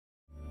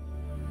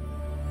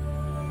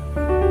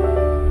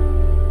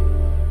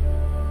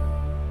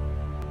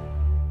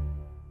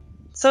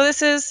So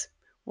this is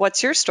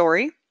What's Your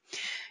Story?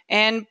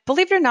 And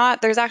believe it or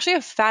not, there's actually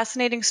a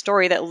fascinating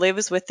story that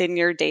lives within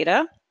your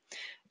data.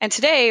 And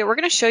today we're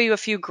going to show you a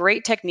few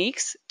great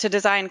techniques to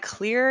design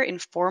clear,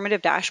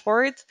 informative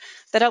dashboards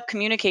that help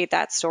communicate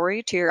that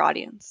story to your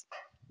audience.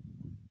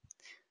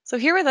 So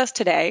here with us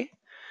today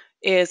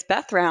is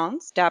Beth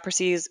Rounds,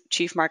 DAPRESY's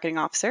Chief Marketing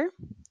Officer,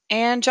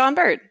 and John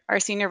Bird, our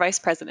Senior Vice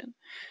President.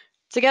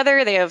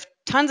 Together, they have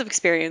tons of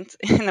experience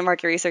in the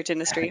market research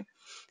industry.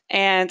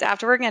 And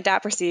after working at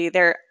DAPRESY,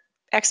 they're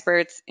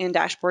experts in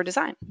dashboard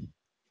design.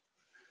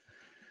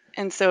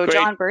 And so Great.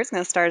 John Bird's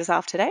going to start us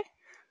off today.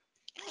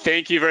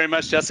 Thank you very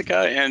much, Jessica.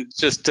 And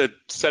just to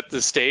set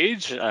the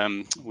stage,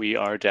 we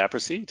are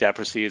DAPRESY.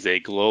 DAPRESY is a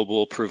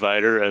global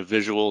provider of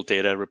visual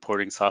data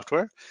reporting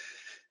software.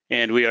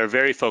 And we are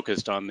very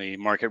focused on the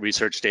market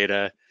research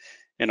data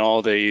and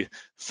all the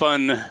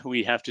fun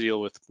we have to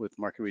deal with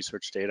market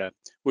research data.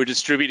 We're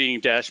distributing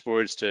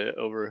dashboards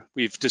to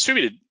we've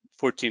distributed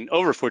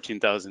over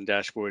 14,000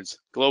 dashboards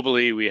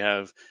globally. We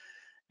have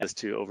as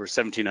to over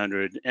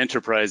 1,700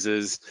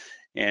 enterprises,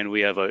 and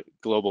we have a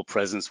global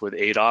presence with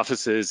 8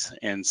 offices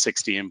and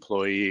 60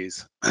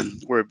 employees.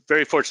 We're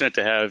very fortunate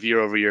to have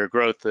year-over-year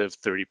growth of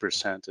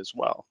 30% as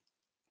well.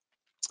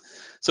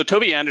 So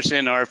Toby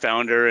Anderson, our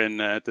founder and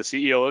the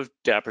CEO of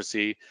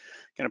DAPRESY,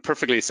 kind of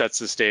perfectly sets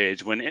the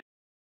stage.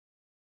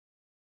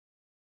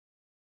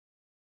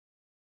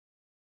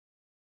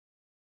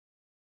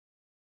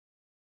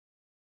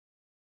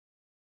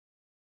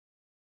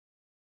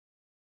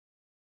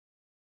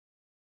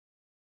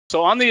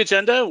 So on the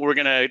agenda, we're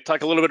going to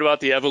talk a little bit about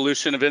the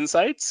evolution of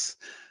insights.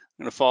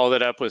 I'm going to follow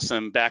that up with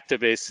some back to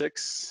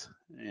basics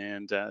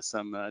and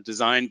some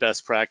design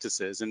best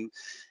practices. And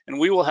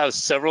we will have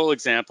several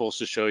examples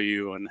to show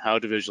you on how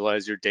to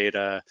visualize your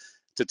data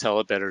to tell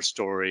a better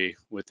story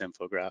with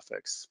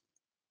infographics.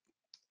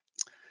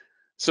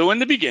 So in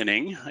the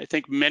beginning, I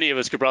think many of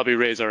us could probably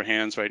raise our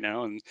hands right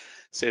now and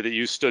say that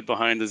you stood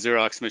behind the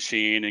Xerox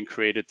machine and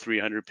created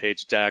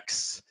 300-page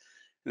decks,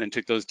 and then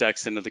took those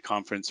decks into the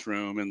conference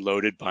room and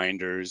loaded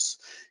binders.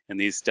 And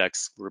these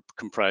decks were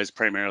comprised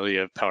primarily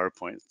of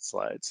PowerPoint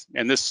slides.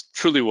 And this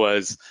truly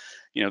was,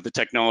 the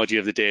technology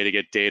of the day to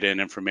get data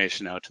and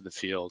information out to the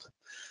field.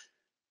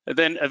 And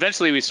then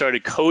eventually we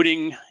started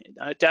coding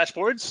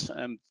dashboards.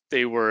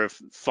 They were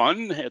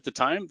fun at the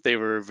time. They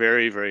were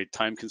very, very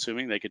time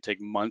consuming. They could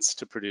take months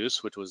to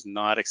produce, which was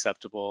not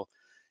acceptable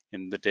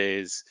in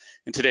today's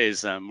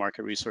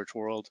market research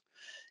world.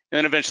 And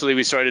then eventually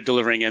we started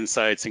delivering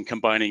insights and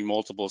combining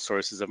multiple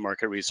sources of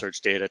market research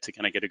data to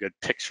kind of get a good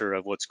picture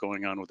of what's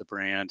going on with the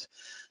brand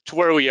to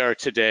where we are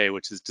today,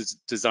 which is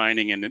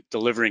designing and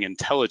delivering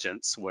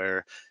intelligence,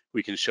 where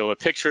we can show a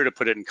picture to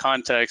put it in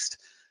context,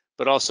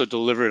 but also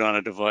deliver it on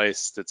a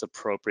device that's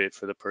appropriate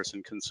for the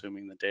person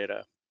consuming the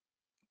data.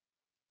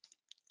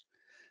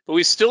 But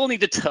we still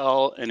need to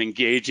tell an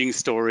engaging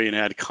story and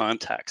add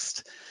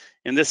context.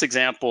 In this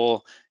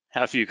example,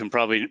 half of you can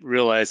probably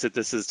realize that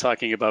this is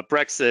talking about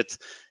Brexit.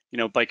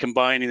 By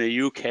combining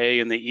the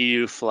UK and the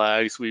EU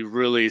flags, we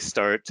really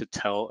start to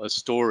tell a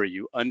story.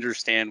 You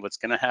understand what's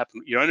going to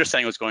happen. You're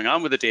understanding what's going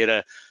on with the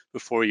data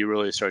before you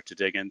really start to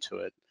dig into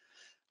it.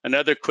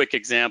 Another quick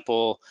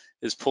example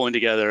is pulling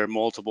together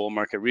multiple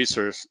market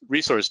resource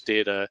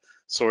data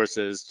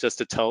sources just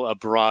to tell a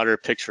broader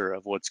picture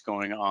of what's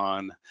going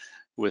on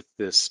with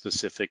this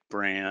specific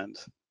brand.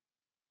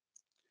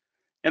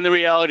 And the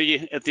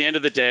reality, at the end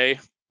of the day,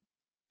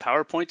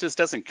 PowerPoint just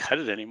doesn't cut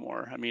it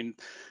anymore. I mean,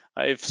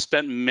 I've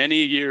spent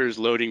many years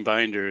loading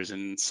binders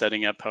and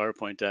setting up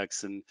PowerPoint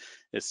decks, and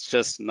it's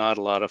just not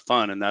a lot of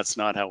fun. And that's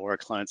not how our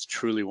clients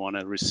truly want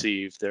to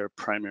receive their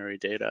primary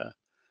data.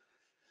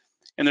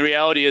 And the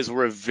reality is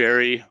we're a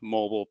very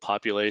mobile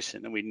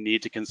population, and we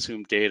need to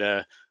consume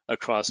data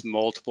across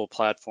multiple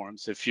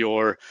platforms. If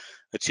you're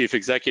a chief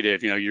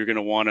executive, you're going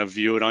to want to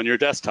view it on your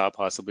desktop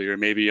possibly, or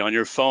maybe on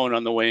your phone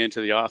on the way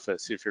into the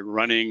office. If you're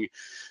running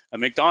a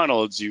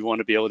McDonald's, you want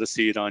to be able to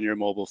see it on your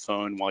mobile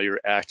phone while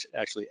you're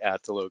actually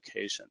at the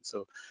location.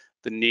 So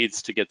the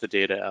needs to get the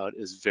data out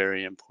is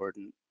very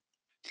important.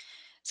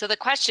 So the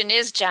question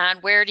is, John,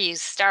 where do you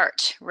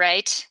start,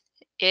 right?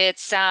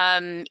 It's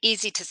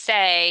easy to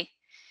say,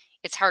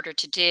 it's harder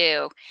to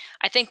do.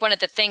 I think one of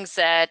the things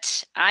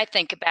that I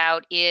think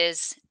about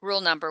is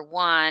rule number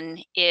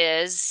 1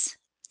 is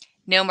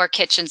no more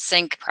kitchen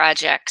sink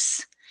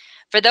projects.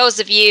 For those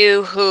of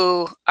you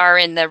who are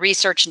in the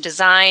research and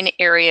design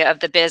area of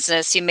the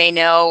business, you may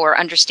know or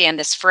understand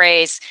this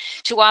phrase.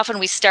 Too often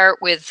we start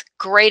with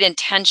great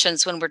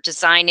intentions when we're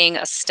designing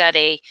a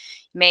study.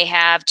 You may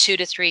have 2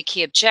 to 3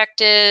 key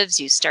objectives.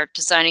 You start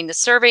designing the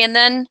survey, and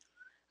then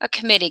a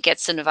committee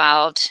gets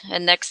involved.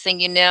 And next thing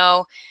you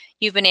know,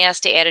 you've been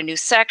asked to add a new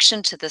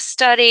section to the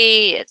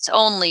study. It's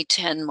only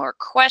 10 more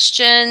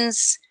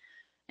questions.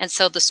 And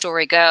so the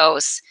story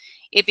goes.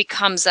 It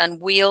becomes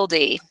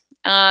unwieldy.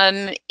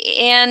 And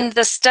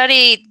the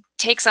study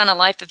takes on a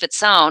life of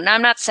its own. Now,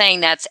 I'm not saying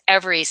that's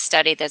every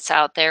study that's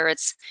out there.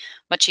 It's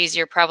much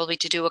easier probably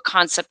to do a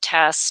concept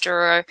test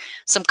or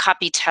some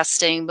copy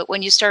testing. But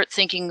when you start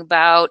thinking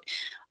about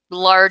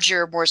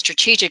larger, more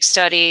strategic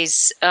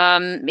studies,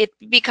 it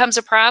becomes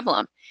a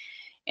problem.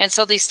 And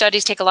so these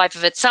studies take a life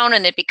of its own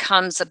and it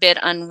becomes a bit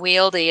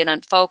unwieldy and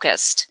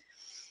unfocused.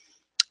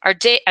 Our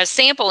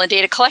sample and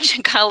data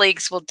collection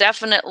colleagues will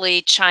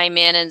definitely chime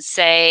in and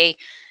say,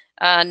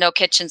 no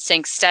kitchen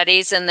sink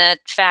studies, and the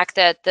fact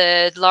that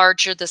the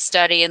larger the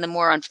study and the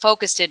more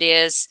unfocused it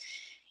is,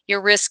 you're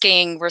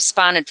risking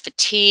respondent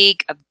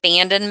fatigue,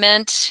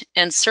 abandonment,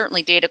 and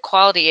certainly data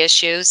quality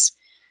issues.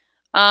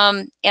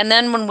 And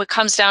then when it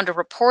comes down to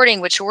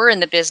reporting, which we're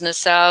in the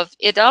business of,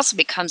 it also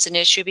becomes an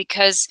issue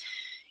because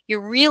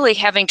you're really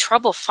having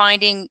trouble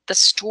finding the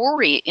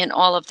story in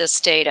all of this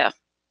data.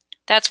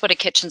 That's what a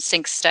kitchen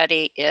sink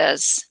study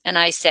is. And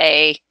I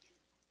say,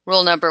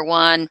 rule number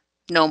one,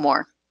 no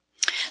more.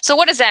 So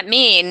what does that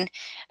mean?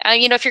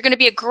 If you're going to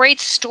be a great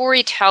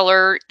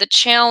storyteller, the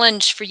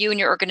challenge for you and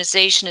your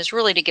organization is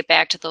really to get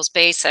back to those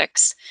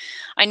basics.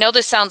 I know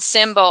this sounds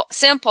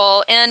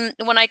simple, and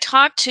when I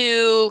talk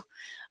to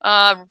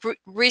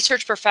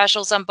research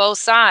professionals on both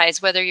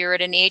sides, whether you're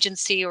at an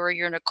agency or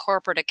you're in a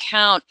corporate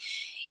account,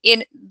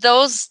 in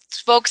those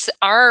folks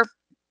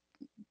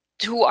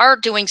who are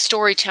doing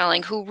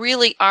storytelling, who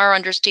really are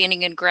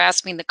understanding and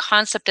grasping the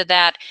concept of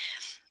that,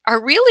 are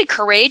really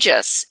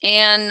courageous,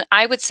 and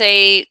I would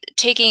say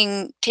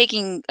taking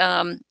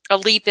a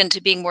leap into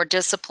being more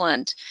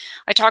disciplined.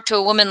 I talked to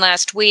a woman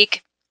last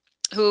week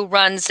who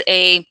runs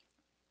a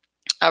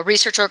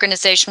research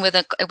organization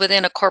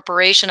within a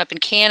corporation up in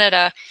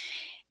Canada,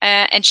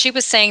 and she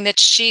was saying that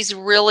she's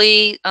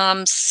really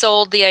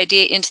sold the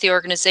idea into the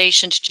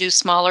organization to do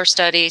smaller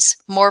studies,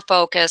 more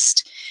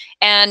focused,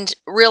 and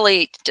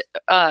really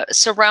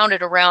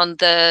surrounded around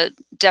the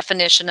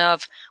definition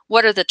of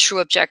what are the true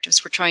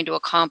objectives we're trying to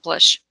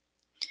accomplish.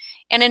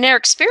 And in our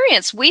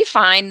experience, we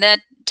find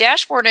that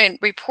dashboard and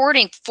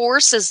reporting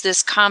forces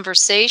this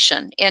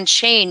conversation and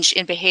change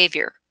in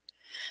behavior.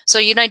 So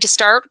you need to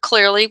start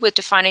clearly with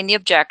defining the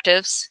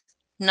objectives,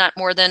 not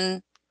more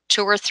than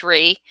 2 or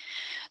 3.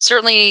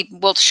 Certainly,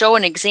 we'll show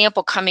an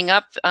example coming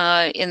up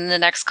in the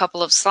next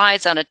couple of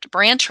slides on a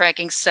brand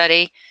tracking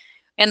study.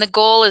 And the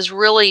goal is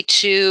really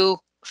to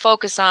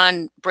focus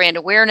on brand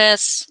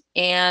awareness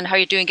and how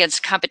you're doing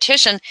against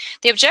competition.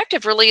 The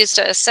objective really is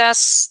to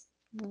assess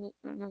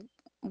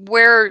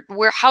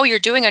how you're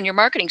doing on your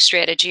marketing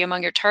strategy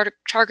among your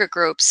target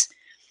groups.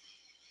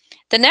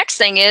 The next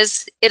thing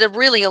is it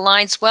really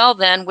aligns well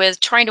then with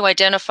trying to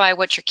identify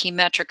what your key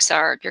metrics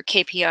are, your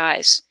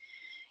KPIs.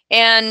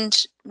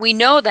 And we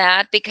know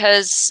that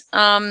because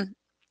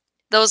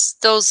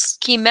those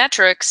key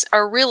metrics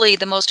are really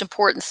the most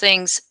important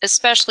things,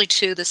 especially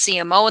to the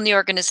CMO in the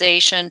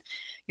organization,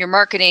 your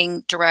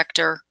marketing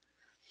director.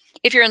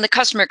 If you're in the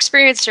customer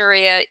experience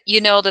area,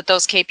 you know that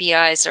those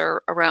KPIs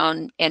are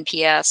around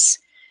NPS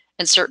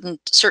and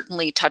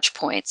certainly touch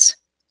points.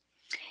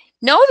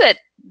 Know that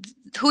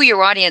who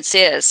your audience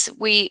is.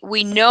 We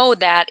know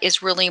that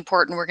is really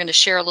important. We're going to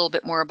share a little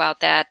bit more about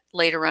that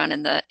later on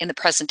in the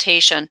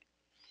presentation.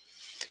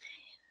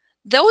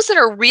 Those that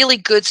are really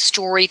good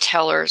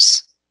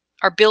storytellers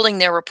are building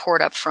their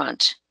report up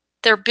front.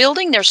 They're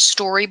building their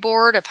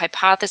storyboard of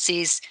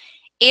hypotheses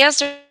as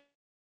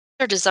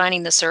they're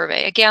designing the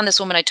survey. Again, this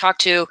woman I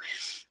talked to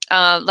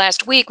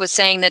last week was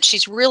saying that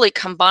she's really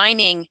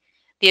combining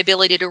the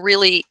ability to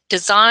really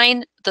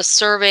design the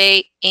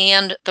survey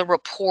and the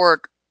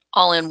report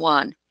all in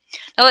one.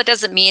 Now, that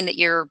doesn't mean that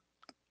you're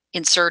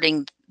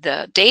inserting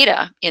the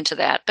data into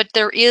that, but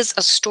there is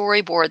a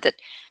storyboard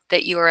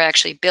that you are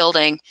actually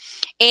building,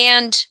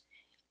 and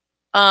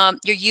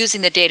you're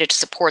using the data to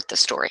support the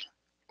story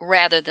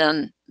rather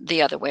than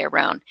the other way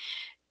around.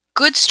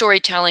 Good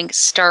storytelling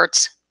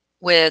starts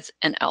with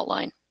an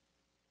outline.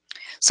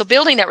 So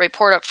building that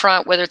report up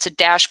front, whether it's a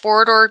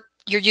dashboard or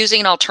you're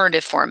using an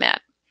alternative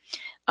format,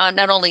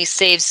 not only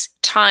saves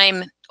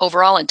time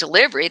overall in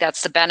delivery,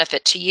 that's the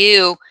benefit to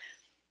you,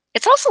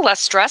 it's also less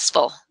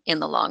stressful in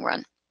the long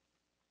run.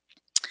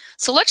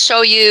 So let's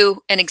show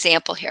you an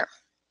example here.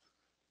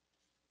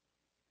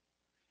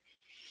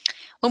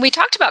 When we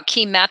talked about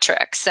key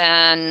metrics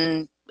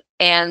and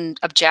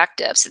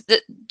objectives,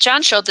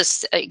 John showed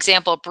this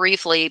example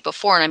briefly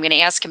before, and I'm going to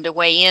ask him to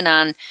weigh in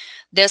on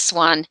this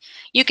one.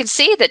 You can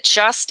see that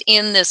just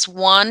in this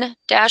one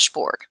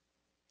dashboard,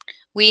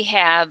 we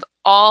have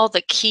all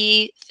the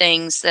key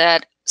things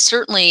that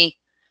certainly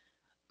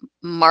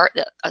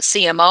a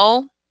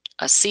CMO,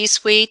 a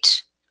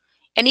C-suite,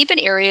 and even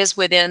areas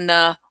within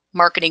the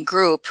marketing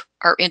group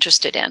are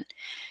interested in.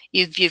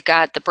 You've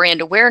got the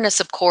brand awareness,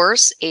 of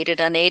course, aided,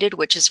 unaided,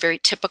 which is very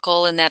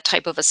typical in that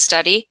type of a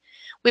study.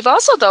 We've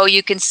also, though,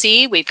 you can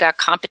see we've got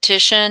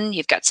competition,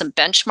 you've got some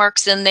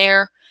benchmarks in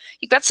there,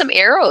 you've got some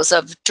arrows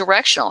of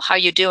directional, how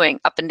you're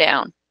doing up and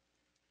down.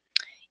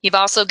 You've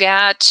also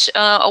got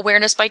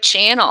awareness by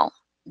channel,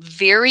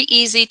 very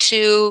easy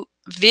to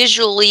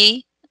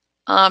visually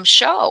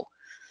show,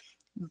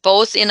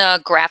 both in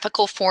a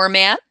graphical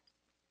format,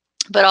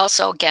 but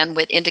also, again,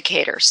 with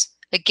indicators.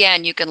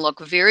 Again, you can look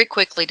very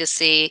quickly to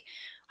see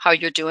how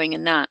you're doing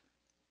in that.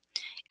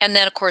 And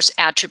then, of course,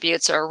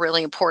 attributes are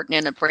really important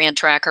in a brand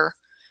tracker.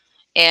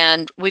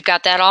 And we've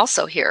got that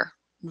also here.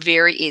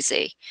 Very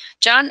easy.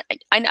 John,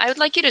 I would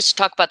like you to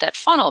talk about that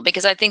funnel,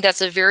 because I think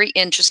that's a very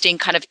interesting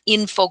kind of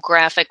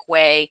infographic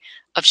way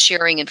of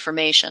sharing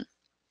information.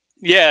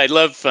 Yeah, I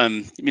love, I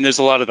mean, there's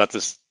a lot about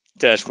this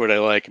dashboard I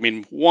like. I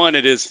mean, one,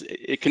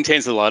 it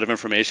contains a lot of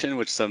information,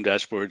 which some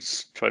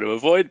dashboards try to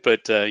avoid,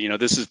 but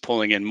this is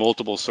pulling in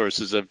multiple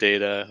sources of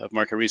data, of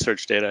market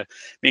research data.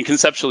 I mean,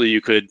 conceptually,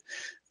 you could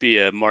be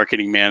a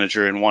marketing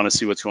manager and want to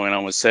see what's going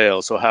on with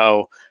sales. So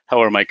how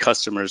are my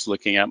customers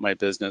looking at my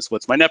business?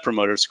 What's my net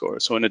promoter score?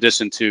 So in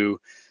addition to,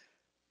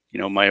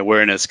 my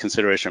awareness,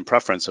 consideration,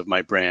 preference of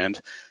my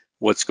brand,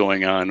 what's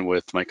going on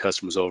with my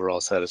customers'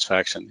 overall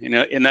satisfaction.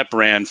 And that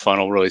brand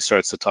funnel really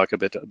starts to talk a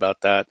bit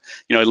about that.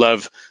 I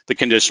love the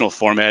conditional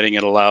formatting.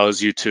 It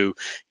allows you to,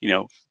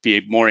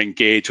 be more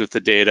engaged with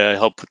the data,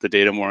 help put the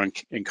data more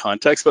in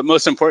context, but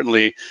most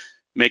importantly,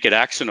 make it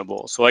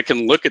actionable. So I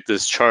can look at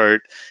this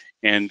chart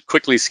and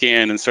quickly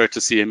scan and start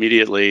to see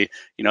immediately,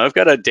 I've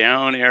got a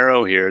down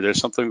arrow here. There's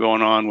something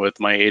going on with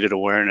my aided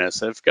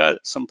awareness. I've got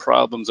some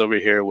problems over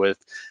here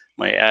with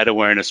my ad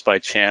awareness by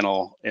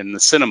channel in the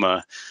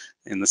cinema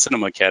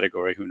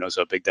category. Who knows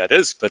how big that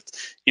is, but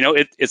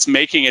it's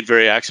making it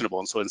very actionable.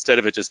 And so instead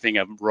of it just being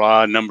a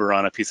raw number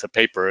on a piece of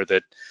paper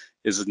that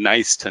is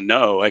nice to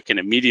know, I can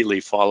immediately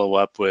follow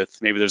up with,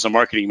 maybe there's a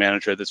marketing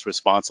manager that's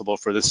responsible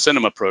for the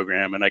cinema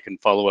program, and I can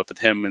follow up with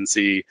him and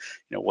see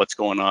what's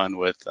going on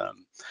with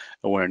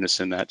awareness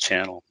in that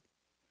channel.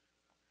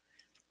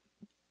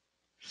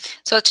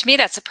 So to me,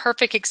 that's a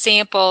perfect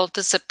example.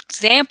 This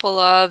example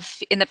of,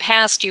 in the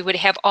past, you would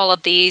have all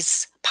of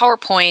these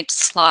PowerPoint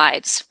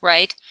slides,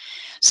 right?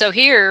 So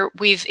here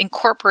we've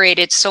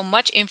incorporated so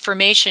much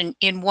information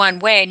in one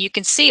way, and you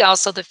can see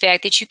also the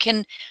fact that you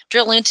can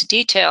drill into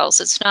details.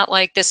 It's not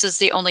like this is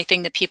the only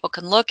thing that people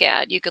can look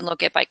at. You can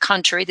look at by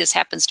country. This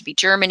happens to be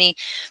Germany,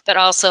 but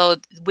also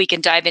we can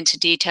dive into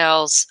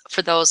details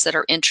for those that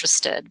are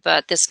interested.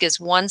 But this gives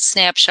one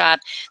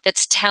snapshot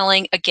that's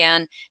telling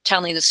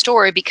the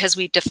story, because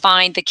we've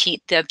defined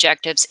the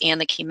objectives and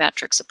the key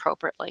metrics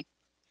appropriately.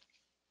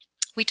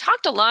 We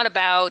talked a lot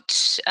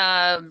about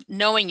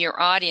knowing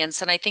your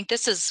audience, and I think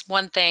this is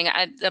one thing.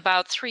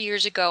 About 3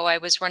 years ago, I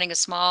was running a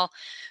small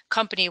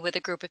company with a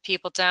group of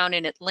people down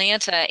in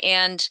Atlanta,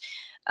 and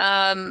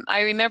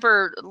I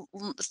remember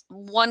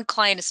one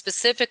client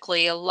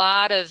specifically, a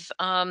lot of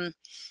a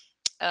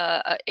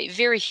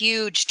very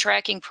huge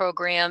tracking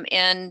program,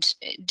 and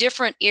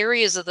different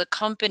areas of the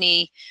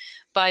company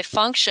by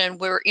function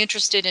were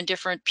interested in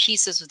different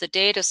pieces of the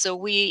data. So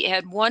we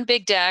had one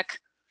big deck.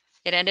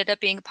 It ended up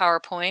being a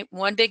PowerPoint,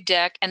 one big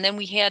deck, and then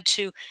we had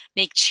to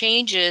make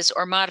changes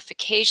or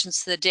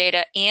modifications to the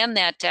data and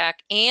that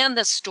deck and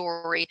the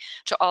story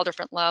to all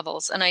different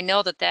levels. And I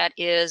know that that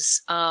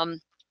is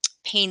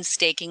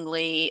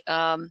painstakingly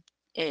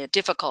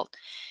difficult.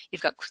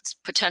 You've got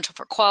potential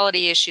for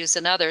quality issues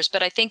and others,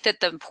 but I think that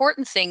the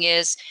important thing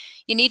is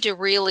you need to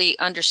really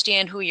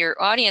understand who your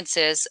audience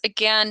is.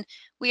 Again,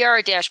 we are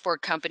a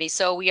dashboard company,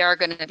 so we are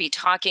going to be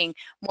talking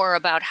more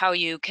about how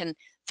you can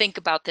think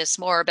about this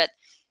more, but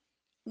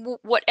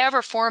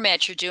whatever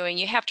format you're doing,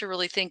 you have to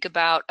really think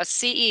about a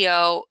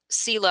CEO,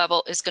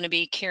 C-level is going to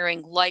be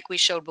carrying, like we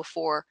showed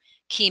before,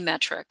 key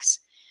metrics.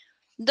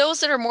 Those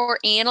that are more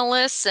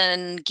analysts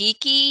and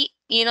geeky,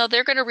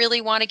 they're going to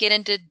really want to get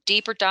into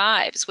deeper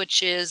dives,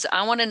 which is,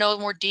 I want to know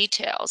more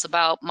details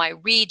about my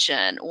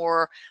region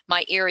or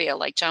my area,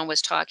 like John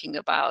was talking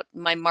about,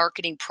 my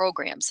marketing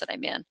programs that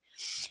I'm in.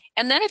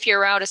 And then if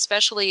you're out,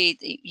 especially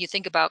you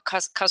think about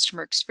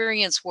customer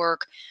experience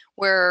work,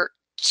 where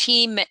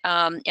team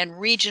and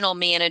regional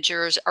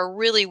managers are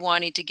really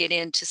wanting to get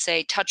into,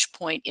 say, touch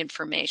point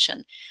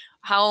information.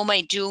 How am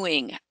I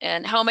doing?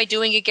 And how am I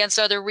doing against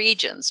other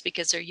regions?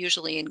 Because they're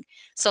usually in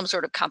some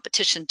sort of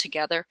competition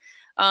together.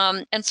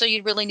 And so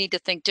you really need to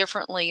think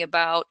differently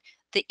about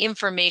the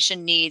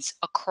information needs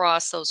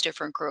across those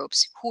different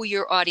groups, who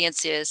your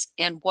audience is,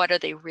 and what are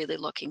they really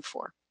looking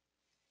for.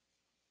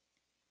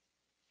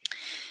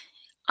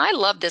 I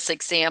love this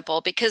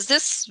example because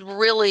this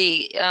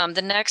really,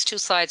 the next two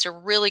slides are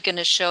really going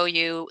to show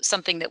you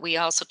something that we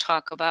also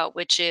talk about,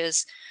 which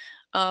is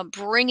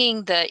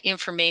bringing the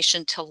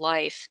information to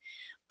life,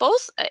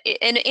 both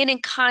and in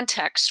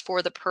context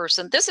for the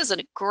person. This is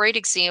a great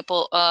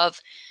example of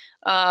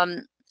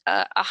a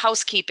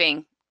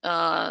housekeeping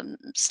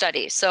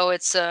study. So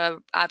it's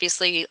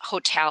obviously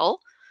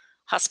hotel,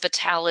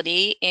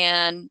 hospitality,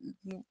 and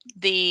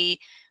the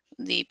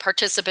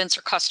participants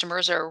or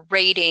customers are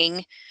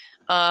rating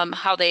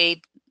how they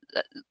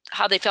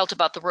felt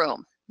about the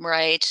room,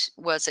 right?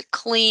 Was it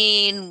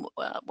clean?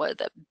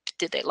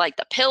 Did they like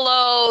the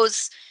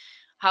pillows?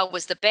 How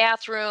was the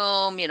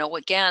bathroom?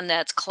 Again,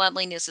 that's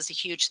cleanliness is a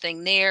huge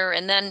thing there.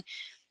 And then,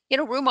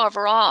 room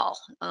overall.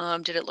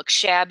 Did it look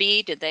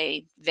shabby? Did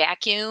they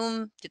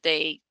vacuum?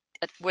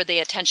 Were they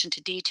attention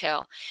to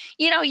detail?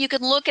 You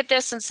can look at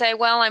this and say,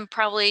 well, I'm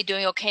probably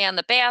doing okay on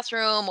the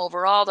bathroom.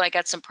 Overall, I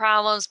got some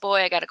problems.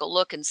 Boy, I got to go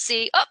look and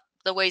see. Oh,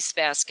 the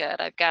wastebasket.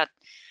 I've got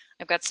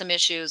some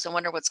issues. I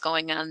wonder what's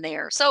going on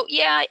there. So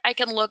yeah, I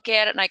can look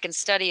at it and I can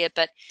study it,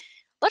 but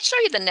Let's show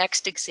you the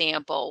next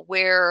example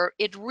where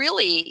it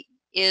really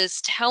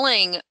is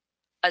telling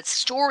a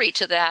story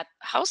to that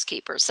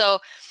housekeeper. So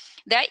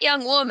that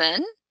young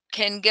woman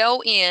can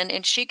go in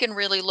and she can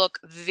really look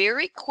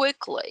very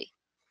quickly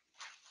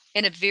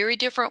in a very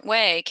different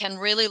way, can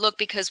really look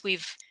because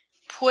we've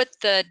put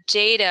the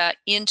data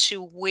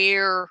into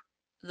where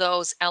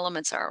those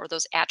elements are, or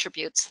those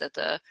attributes that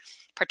the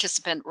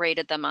participant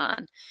rated them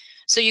on.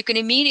 So you can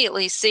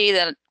immediately see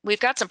that we've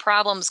got some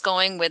problems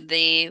going with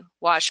the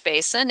wash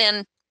basin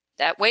and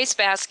that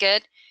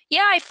wastebasket.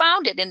 Yeah, I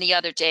found it in the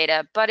other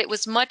data, but it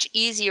was much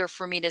easier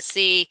for me to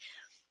see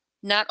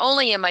not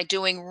only am I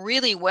doing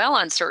really well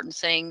on certain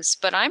things,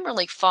 but I'm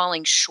really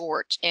falling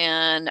short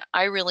and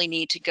I really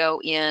need to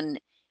go in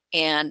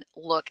and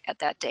look at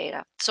that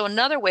data. So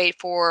another way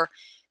for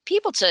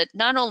people to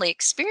not only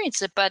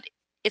experience it, but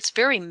it's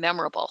very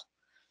memorable.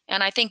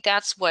 And I think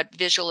that's what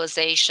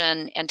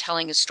visualization and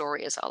telling a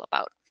story is all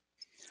about.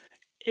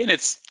 And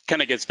it's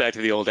kind of gets back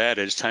to the old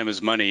adage, time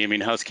is money. I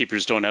mean,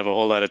 housekeepers don't have a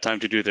whole lot of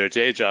time to do their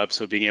day job,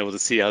 so being able to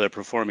see how they're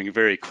performing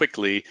very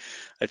quickly,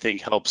 I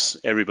think helps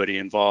everybody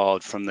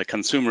involved, from the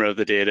consumer of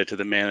the data to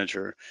the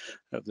manager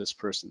of this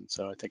person.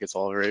 So I think it's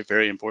all very,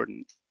 very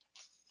important.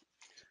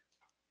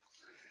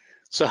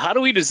 So how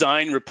do we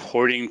design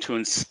reporting to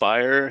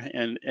inspire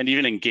and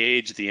even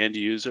engage the end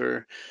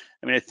user?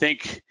 I mean, I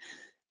think,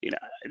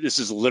 this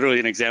is literally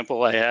an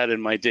example I had in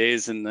my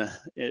days in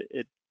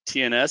at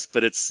TNS,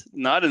 but it's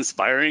not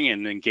inspiring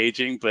and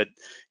engaging, but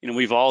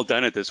we've all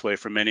done it this way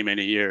for many,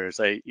 many years.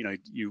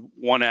 You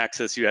want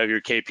access, you have your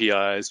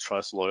KPIs,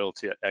 trust,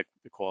 loyalty,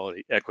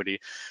 equality, equity.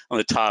 On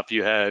the top,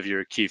 you have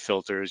your key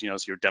filters, so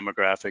your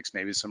demographics,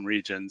 maybe some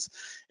regions.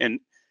 And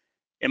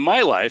in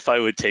my life, I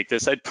would take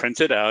this, I'd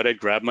print it out, I'd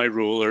grab my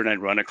ruler and I'd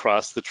run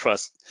across the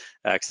trust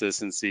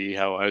axis and see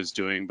how I was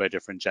doing by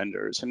different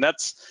genders. And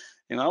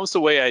that was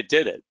the way I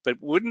did it. But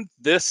wouldn't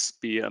this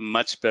be a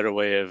much better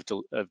way of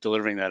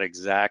delivering that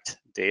exact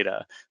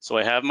data? So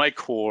I have my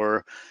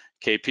core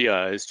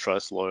KPIs,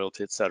 trust,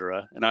 loyalty, et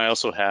cetera. And I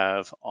also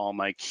have all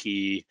my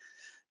key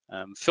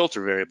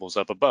filter variables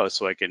up above,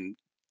 so I can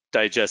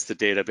digest the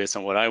data based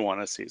on what I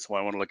want to see. So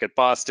I want to look at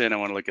Boston, I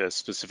want to look at a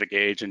specific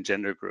age and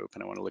gender group,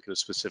 and I want to look at a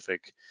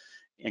specific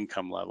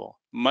income level.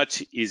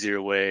 Much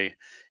easier way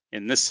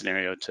in this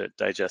scenario to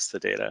digest the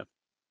data.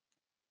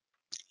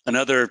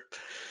 Another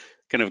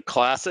kind of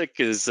classic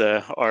is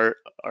our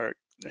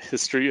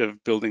history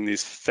of building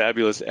these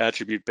fabulous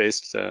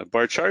attribute-based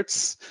bar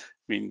charts.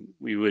 I mean,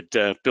 we would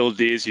build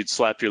these, you'd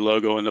slap your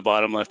logo in the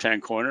bottom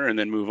left-hand corner and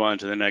then move on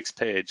to the next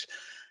page.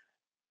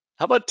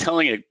 How about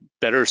telling a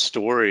better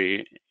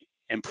story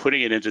and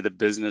putting it into the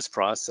business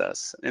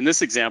process? In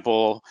this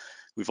example,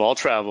 we've all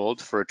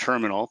traveled for a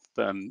terminal.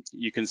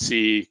 You can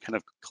see kind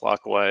of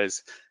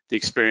clockwise the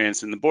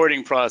experience in the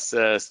boarding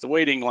process, the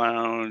waiting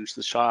lounge,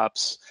 the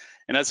shops.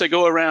 And as I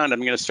go around, I'm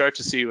going to start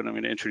to see what I'm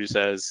going to introduce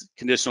as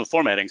conditional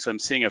formatting. So I'm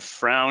seeing a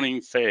frowning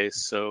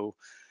face. So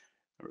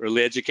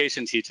early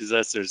education teaches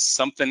us there's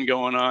something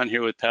going on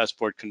here with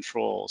passport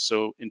control.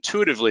 So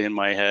intuitively in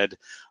my head,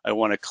 I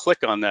want to click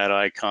on that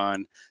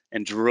icon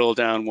and drill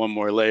down one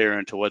more layer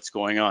into what's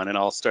going on, and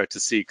I'll start to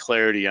see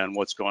clarity on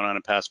what's going on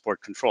in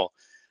passport control.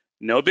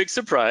 No big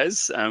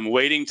surprise,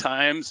 waiting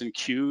times and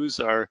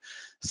queues are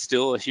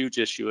still a huge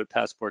issue at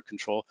passport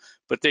control,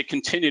 but they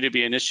continue to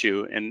be an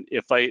issue. And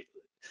if I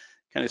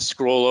kind of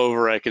scroll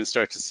over, I can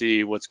start to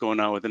see what's going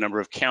on with the number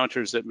of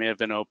counters that may have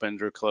been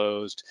opened or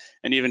closed,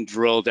 and even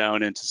drill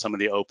down into some of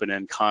the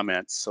open-end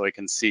comments so I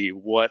can see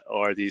what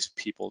are these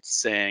people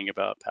saying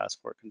about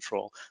passport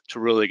control to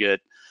really get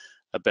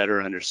a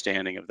better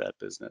understanding of that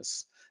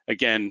business.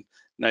 Again,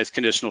 nice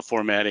conditional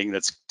formatting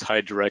that's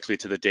tied directly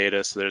to the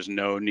data, so there's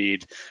no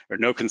need or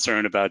no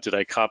concern about, did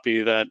I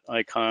copy that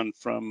icon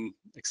from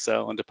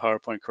Excel into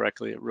PowerPoint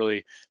correctly? It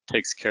really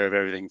takes care of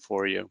everything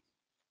for you.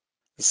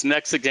 This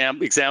next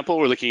example,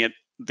 we're looking at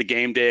the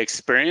game day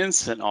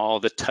experience and all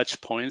the touch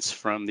points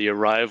from the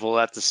arrival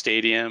at the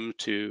stadium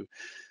to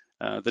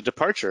the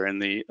departure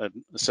and the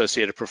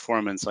associated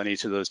performance on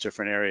each of those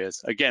different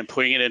areas. Again,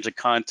 putting it into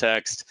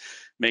context,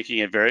 making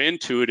it very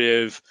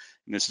intuitive.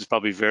 And this is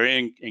probably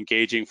very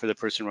engaging for the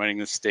person running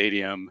the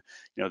stadium.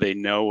 They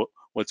know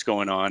what's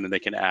going on and they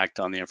can act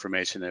on the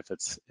information if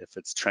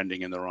it's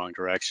trending in the wrong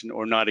direction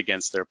or not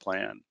against their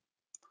plan.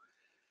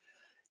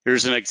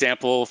 Here's an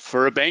example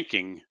for a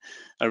bank.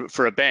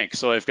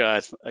 So I've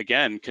got,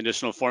 again,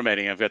 conditional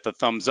formatting. I've got the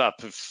thumbs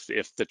up.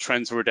 If the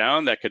trends were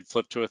down, that could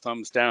flip to a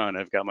thumbs down.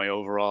 I've got my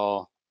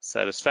overall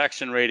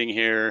satisfaction rating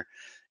here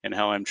and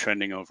how I'm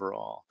trending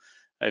overall.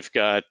 I've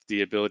got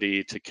the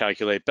ability to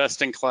calculate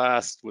best in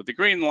class with the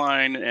green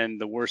line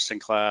and the worst in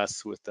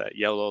class with that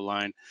yellow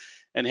line.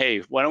 And hey,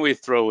 why don't we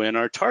throw in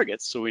our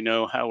targets so we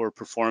know how we're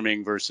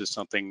performing versus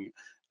something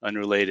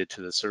unrelated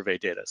to the survey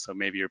data. So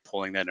maybe you're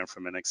pulling that in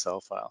from an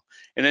Excel file.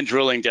 And then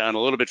drilling down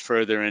a little bit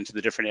further into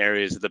the different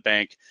areas of the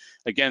bank.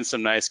 Again,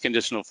 some nice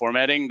conditional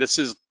formatting. This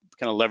is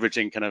kind of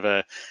leveraging kind of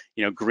a,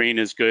 green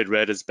is good,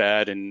 red is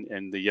bad,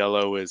 and the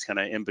yellow is kind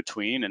of in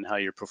between and how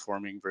you're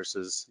performing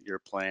versus your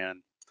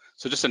plan.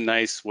 So just a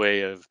nice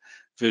way of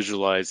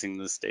visualizing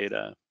this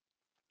data.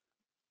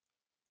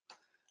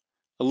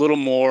 A little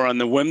more on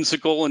the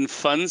whimsical and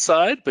fun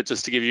side, but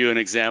just to give you an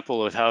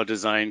example of how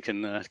design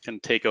can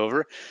take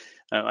over.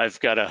 I've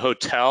got a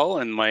hotel,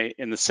 and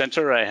in the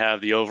center I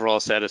have the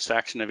overall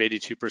satisfaction of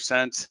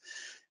 82%.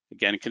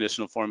 Again,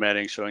 conditional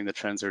formatting showing the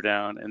trends are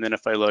down. And then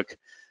if I look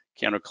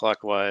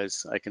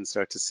counterclockwise, I can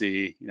start to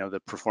see, the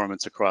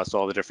performance across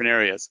all the different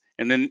areas.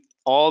 And then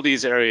all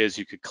these areas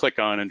you could click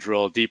on and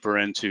drill deeper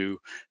into,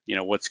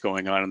 what's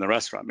going on in the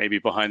restaurant. Maybe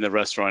behind the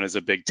restaurant is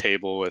a big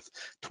table with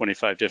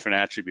 25 different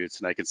attributes,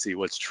 and I can see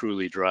what's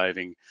truly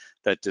driving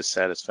that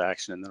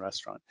dissatisfaction in the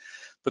restaurant.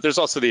 But there's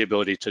also the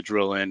ability to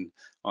drill in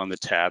on the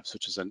tabs,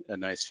 which is a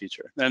nice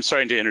feature. And I'm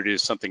starting to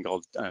introduce something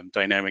called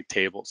dynamic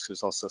tables.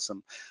 There's also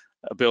some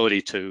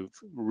ability to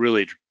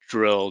really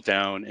drill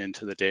down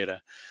into the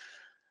data.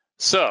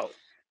 So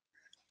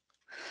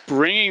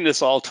bringing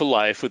this all to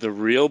life with a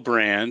real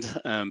brand.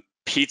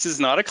 Pete's is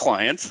not a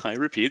client. I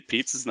repeat,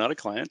 Pete's is not a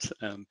client.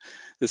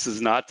 This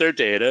is not their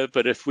data,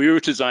 but if we were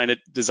to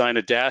design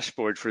a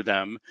dashboard for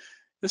them,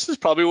 this is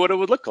probably what it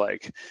would look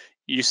like.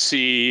 You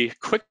see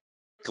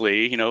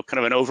quickly, kind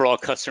of an overall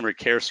customer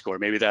care score.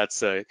 Maybe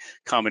that's a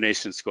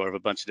combination score of a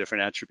bunch of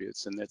different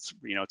attributes, and it's,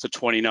 it's a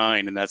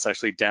 29, and that's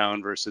actually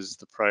down versus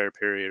the prior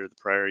period or the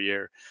prior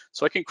year.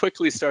 So I can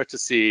quickly start to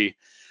see,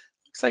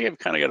 looks like I've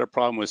kind of got a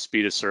problem with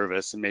speed of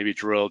service, and maybe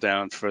drill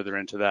down further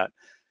into that.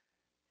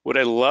 What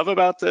I love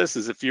about this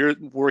is if you're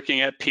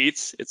working at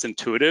Pete's, it's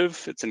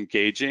intuitive, it's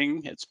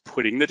engaging, it's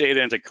putting the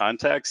data into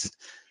context,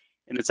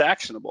 and it's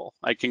actionable.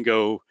 I can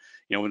go,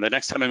 when the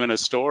next time I'm in a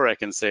store, I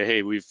can say,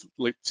 hey, we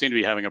seem to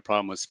be having a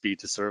problem with speed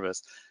to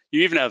service.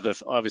 You even have the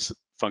obvious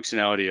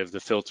functionality of the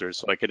filters,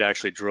 so I could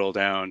actually drill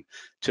down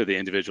to the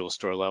individual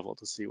store level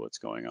to see what's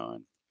going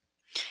on.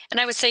 And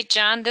I would say,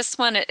 John, this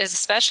one is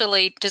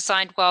especially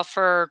designed well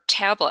for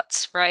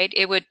tablets, right?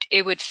 It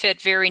would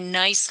fit very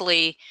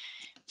nicely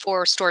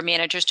for store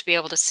managers to be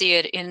able to see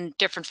it in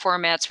different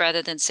formats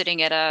rather than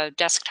sitting at a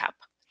desktop.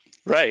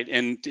 Right,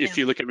 and if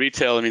you look at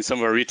retail, some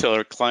of our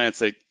retailer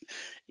clients,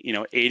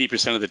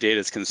 80% of the data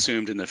is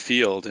consumed in the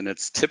field, and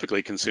it's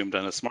typically consumed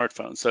on a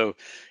smartphone. So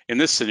in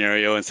this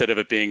scenario, instead of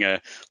it being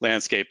a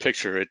landscape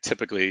picture,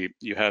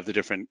 you have the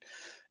different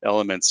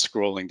elements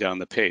scrolling down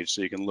the page,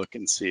 so you can look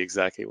and see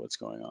exactly what's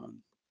going on.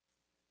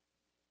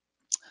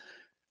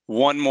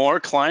 One more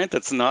client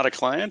that's not a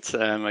client.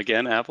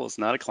 Again, Apple is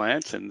not a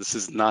client, and this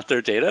is not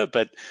their data,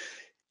 but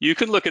you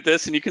can look at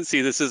this and you can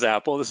see this is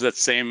Apple. This is that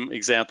same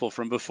example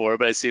from before,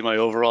 but I see my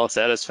overall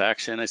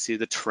satisfaction. I see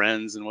the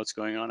trends and what's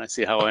going on. I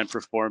see how I'm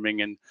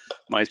performing in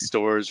my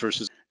stores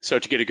versus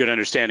start to get a good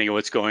understanding of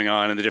what's going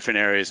on in the different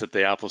areas at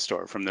the Apple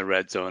store, from the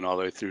red zone all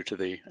the way through to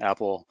the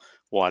Apple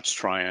Watch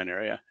try-on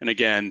area. And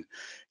again,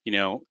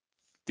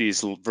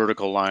 these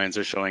vertical lines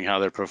are showing how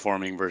they're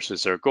performing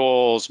versus their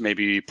goals.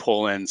 Maybe you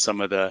pull in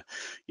some of the,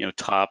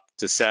 top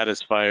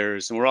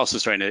dissatisfiers. And we're also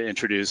starting to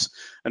introduce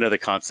another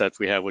concept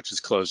we have, which is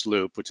closed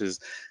loop, which is,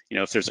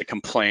 if there's a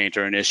complaint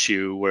or an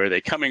issue, where are they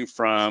coming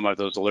from? Are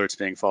those alerts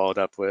being followed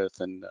up with?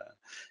 And,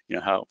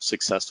 how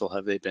successful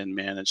have they been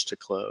managed to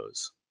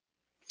close?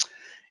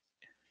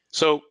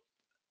 So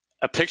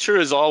a picture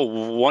is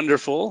all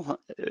wonderful.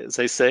 As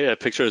I say, a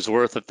picture is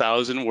worth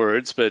 1,000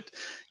 words, but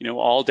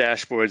all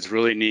dashboards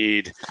really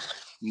need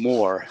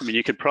more.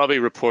 You could probably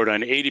report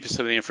on 80%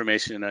 of the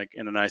information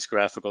in a nice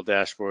graphical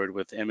dashboard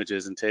with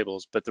images and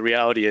tables, but the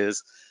reality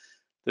is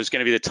there's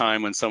going to be the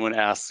time when someone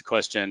asks the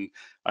question,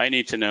 I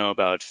need to know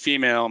about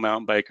female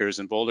mountain bikers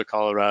in Boulder,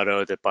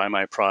 Colorado that buy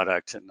my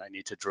product, and I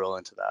need to drill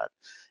into that.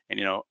 And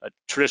a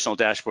traditional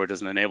dashboard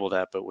doesn't enable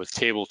that, but with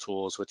table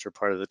tools, which are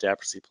part of the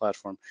DAPRESY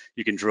platform,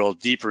 you can drill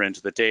deeper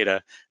into the data.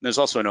 And there's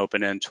also an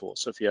open-end tool.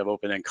 So if you have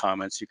open-end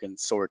comments, you can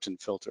sort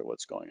and filter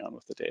what's going on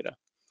with the data.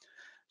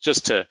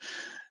 Just to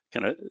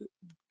kind of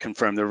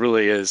confirm, there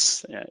really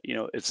is,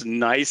 it's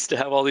nice to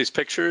have all these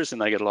pictures,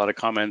 and I get a lot of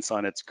comments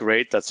on it's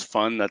great, that's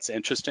fun, that's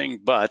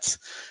interesting, but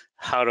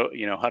how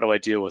do I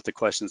deal with the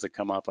questions that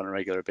come up on a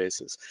regular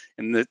basis?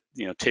 And the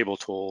table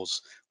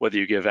tools, whether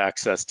you give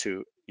access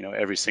to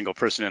every single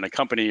person in a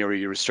company, or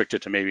you restrict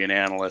it to maybe an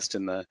analyst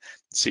in the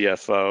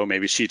CFO,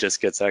 maybe she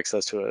just gets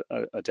access to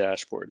a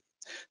dashboard.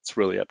 It's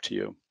really up to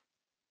you.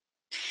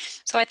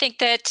 So I think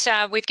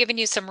that we've given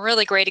you some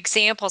really great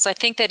examples. I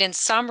think that in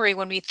summary,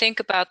 when we think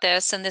about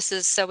this, and this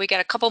is, so we got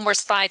a couple more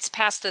slides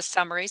past this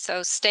summary,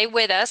 so stay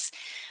with us.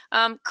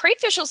 Create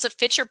visuals that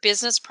fit your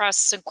business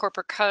process and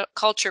corporate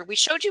culture. We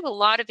showed you a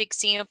lot of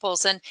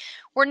examples, and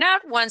we're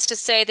not ones to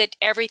say that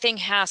everything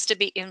has to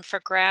be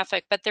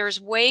infographic, but there's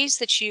ways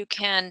that you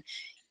can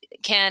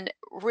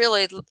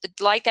really,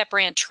 like that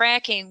brand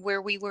tracking,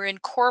 where we were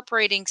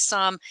incorporating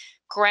some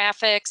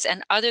graphics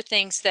and other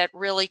things that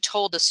really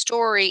told the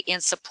story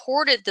and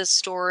supported the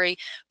story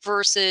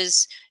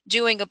versus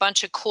doing a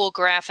bunch of cool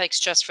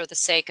graphics just for the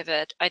sake of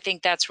it. I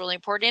think that's really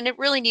important, and it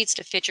really needs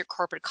to fit your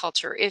corporate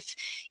culture. If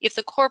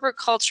the corporate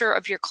culture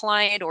of your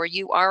client, or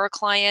you are a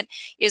client,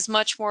 is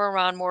much more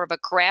around more of a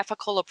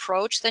graphical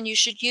approach, then you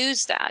should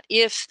use that.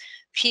 If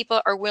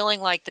people are willing,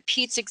 like the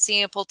Pete's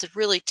example, to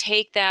really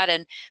take that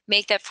and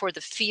make that for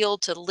the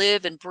field to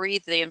live and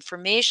breathe the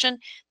information,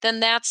 then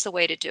that's the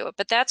way to do it.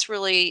 But that's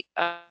really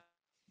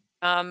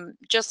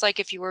just like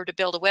if you were to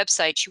build a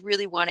website, you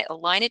really want to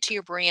align it to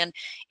your brand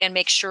and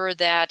make sure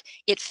that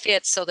it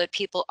fits so that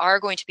people are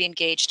going to be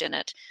engaged in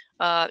it,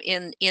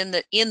 in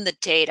the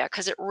data,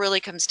 because it really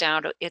comes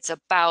down to, it's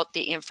about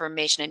the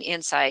information and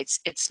insights.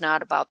 It's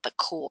not about the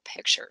cool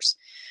pictures.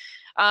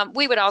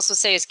 We would also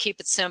say is keep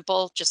it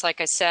simple. Just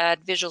like I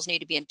said, visuals need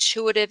to be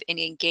intuitive and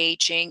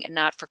engaging and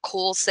not for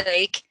cool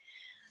sake.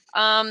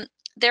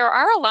 There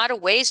are a lot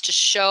of ways to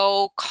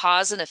show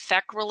cause and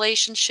effect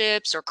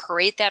relationships or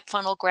create that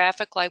funnel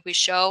graphic like we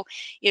show.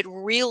 It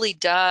really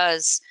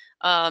does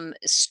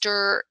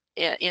stir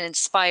and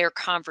inspire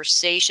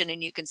conversation,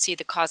 and you can see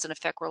the cause and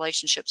effect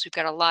relationships. We've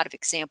got a lot of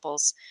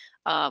examples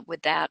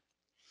with that.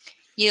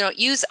 You know,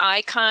 use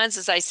icons,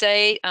 as I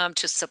say,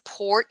 to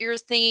support your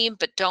theme,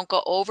 but don't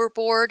go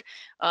overboard.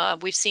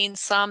 We've seen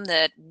some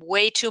that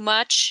way too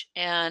much,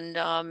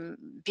 and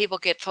people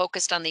get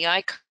focused on the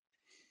icons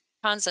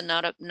and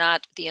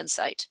not the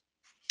insight.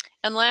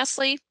 And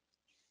lastly,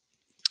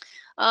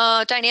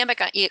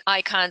 dynamic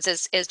icons,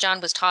 as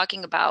John was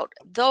talking about,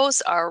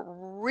 those are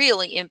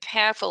really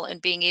impactful in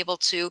being able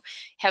to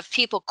have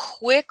people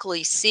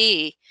quickly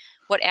see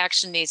what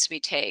action needs to be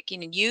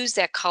taken and use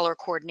that color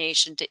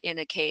coordination to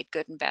indicate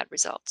good and bad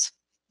results.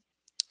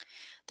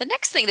 The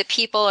next thing that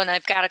people, and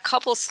I've got a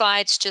couple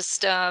slides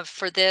just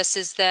for this,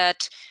 is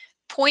that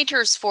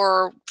pointers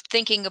for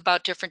thinking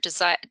about different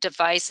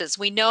devices.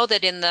 We know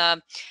that in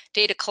the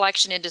data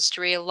collection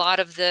industry, a lot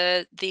of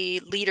the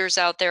leaders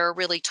out there are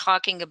really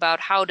talking about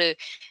how to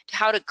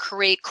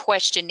create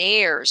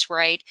questionnaires,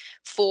 right,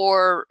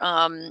 for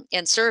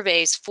and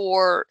surveys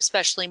for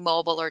especially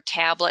mobile or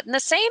tablet, and the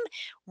same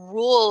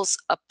rules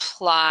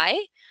apply.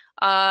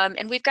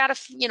 And we've got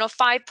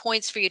 5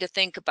 points for you to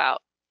think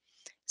about.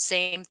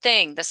 Same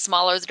thing, the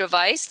smaller the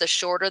device, the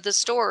shorter the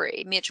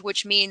story,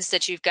 which means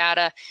that you've got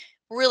to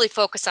really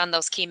focus on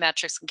those key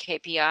metrics and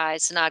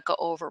KPIs, not go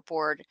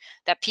overboard.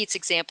 That Pete's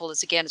example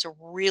is a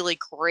really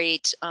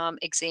great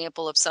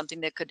example of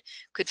something that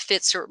could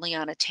fit certainly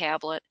on a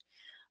tablet.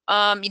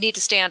 You need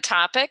to stay on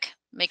topic,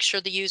 make sure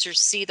the users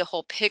see the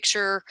whole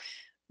picture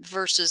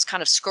versus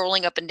kind of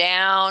scrolling up and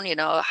down.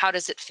 How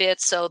does it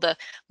fit? So the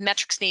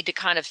metrics need to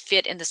kind of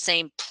fit in the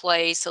same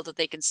place so that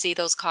they can see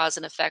those cause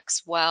and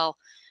effects well.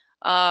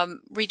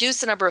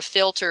 Reduce the number of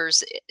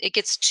filters. It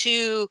gets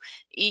too,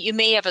 you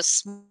may have a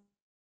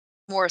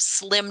more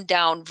slimmed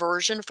down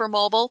version for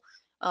mobile.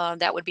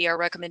 That would be our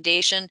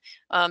recommendation,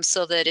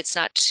 so that it's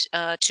not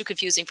too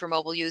confusing for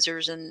mobile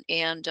users, and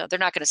they're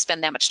not going to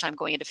spend that much time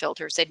going into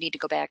filters. They'd need to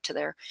go back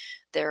to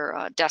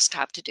their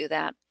desktop to do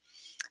that.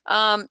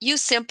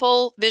 Use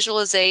simple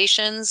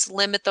visualizations,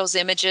 limit those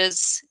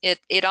images.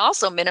 It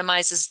also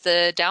minimizes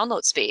the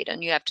download speed,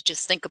 and you have to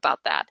just think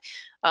about that.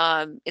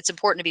 It's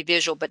important to be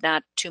visual, but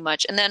not too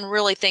much. And then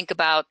really think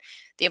about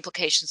the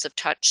implications of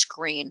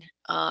touchscreen.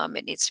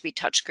 It needs to be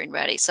touchscreen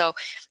ready. So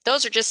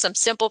those are just some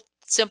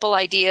simple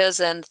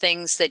ideas and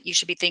things that you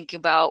should be thinking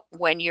about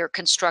when you're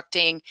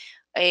constructing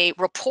a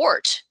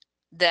report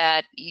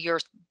that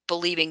you're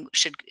believing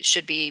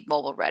should be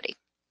mobile ready.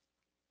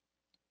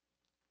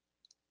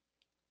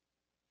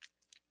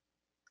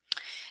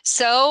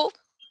 So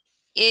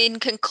in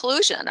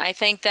conclusion, I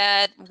think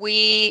that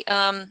we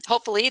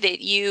hopefully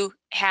that you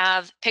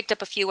have picked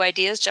up a few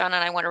ideas. John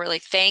and I want to really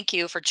thank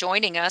you for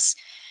joining us.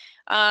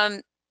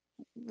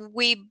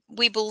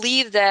 We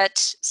believe that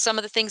some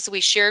of the things that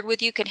we shared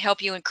with you can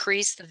help you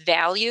increase the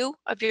value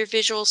of your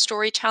visual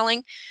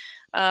storytelling,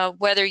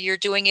 whether you're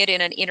doing it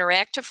in an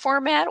interactive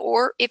format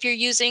or if you're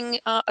using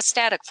a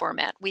static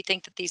format. We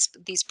think that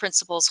these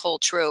principles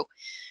hold true.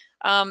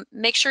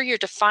 Make sure you're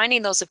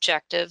defining those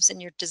objectives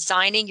and you're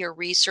designing your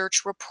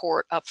research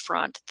report up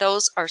front.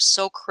 Those are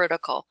so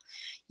critical.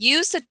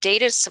 Use the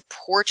data to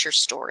support your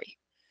story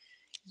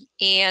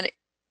and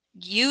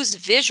use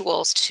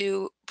visuals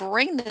to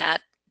bring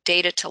that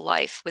data to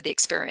life with the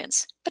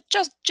experience. But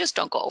just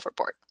don't go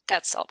overboard.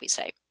 That's all we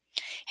say.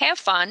 Have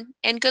fun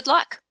and good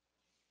luck.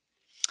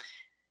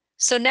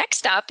 So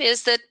next up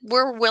is that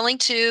we're willing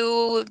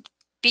to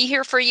be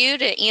here for you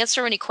to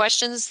answer any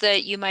questions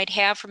that you might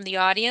have from the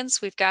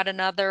audience. We've got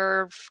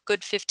another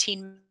good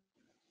 15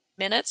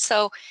 minutes.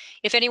 So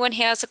if anyone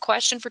has a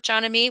question for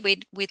John and me,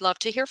 we'd love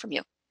to hear from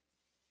you.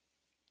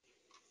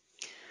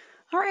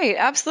 All right,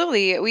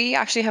 absolutely. We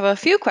actually have a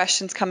few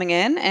questions coming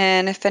in,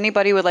 and if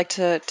anybody would like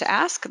to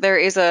ask, there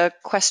is a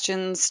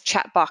questions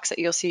chat box that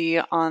you'll see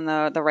on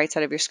the right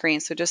side of your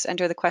screen. So just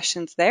enter the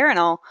questions there, and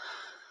I'll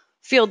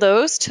field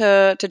those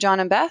to John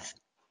and Beth.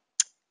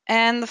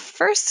 And the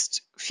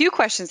first few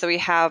questions that we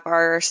have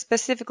are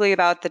specifically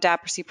about the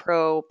DAPRESY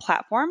Pro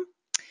platform.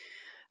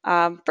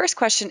 First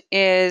question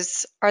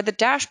is, are the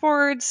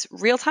dashboards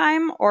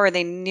real-time or are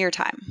they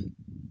near-time?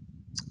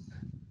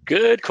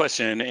 Good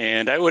question,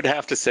 and I would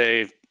have to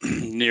say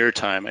near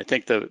time. I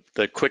think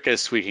the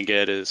quickest we can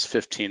get is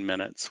 15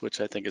 minutes, which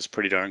I think is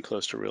pretty darn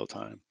close to real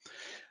time.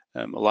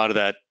 A lot of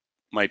that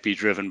might be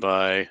driven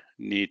by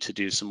need to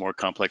do some more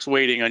complex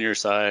weighting on your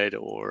side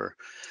or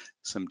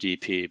some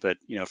DP. But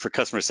for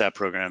customer sat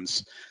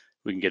programs,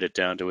 we can get it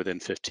down to within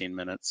 15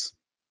 minutes.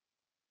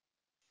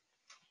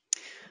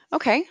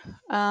 Okay.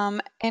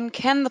 And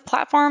can the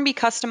platform be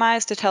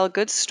customized to tell a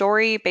good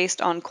story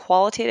based on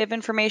qualitative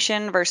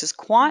information versus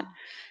quant?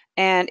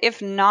 And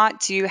if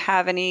not, do you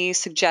have any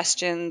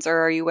suggestions, or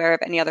are you aware of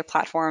any other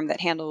platform that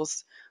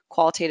handles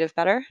qualitative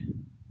better?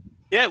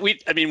 Yeah,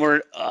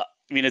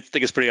 I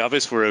think it's pretty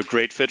obvious we're a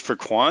great fit for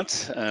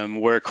quant.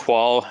 Where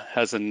qual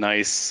has a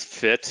nice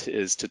fit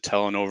is to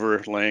tell an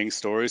overlaying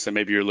story. So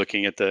maybe you're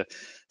looking at the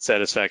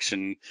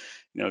satisfaction,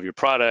 of your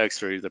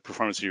products or the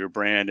performance of your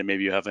brand, and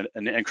maybe you have an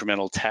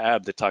incremental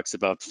tab that talks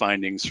about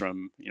findings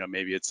from,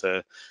 maybe it's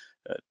a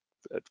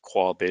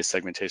qual-based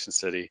segmentation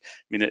study.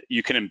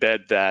 You can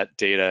embed that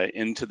data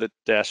into the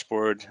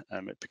dashboard.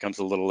 It becomes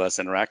a little less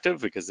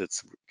interactive because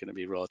it's going to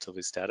be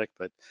relatively static,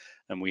 but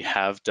we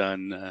have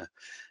done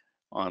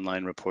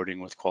online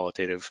reporting with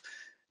qualitative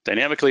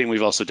dynamically, and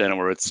we've also done it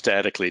where it's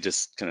statically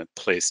just kind of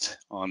placed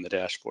on the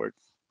dashboard.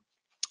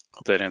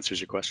 Hope that answers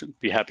your question.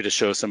 Be happy to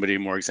show somebody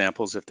more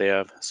examples if they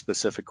have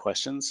specific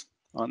questions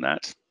on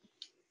that.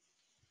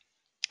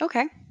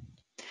 Okay.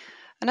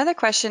 Another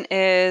question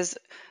is,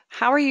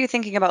 how are you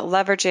thinking about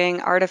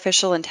leveraging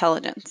artificial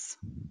intelligence?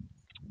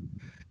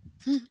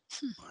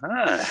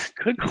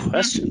 Good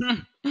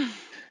question.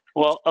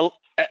 Well,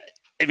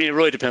 it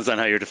really depends on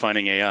how you're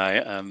defining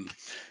AI.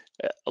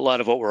 A lot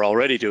of what we're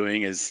already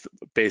doing is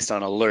based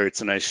on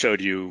alerts, and I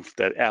showed you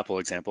that Apple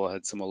example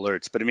had some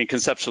alerts. But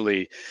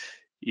conceptually,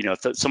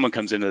 if someone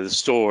comes into the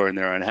store and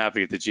they're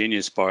unhappy with the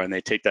Genius Bar and they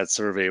take that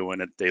survey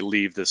when they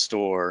leave the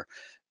store,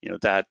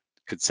 that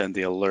could send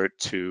the alert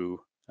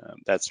to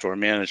that store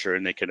manager,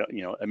 and they could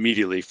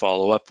immediately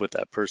follow up with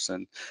that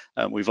person.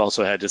 We've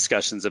also had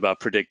discussions about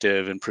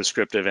predictive and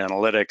prescriptive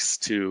analytics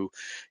to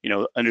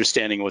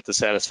understanding what the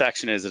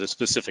satisfaction is at a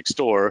specific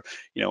store.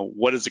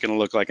 What is it going to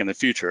look like in the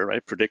future,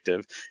 right?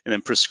 Predictive. And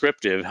then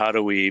prescriptive, how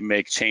do we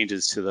make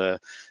changes to the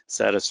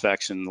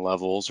satisfaction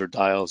levels or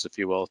dials, if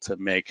you will, to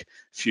make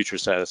future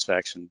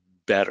satisfaction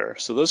better?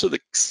 So those are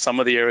some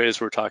of the areas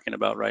we're talking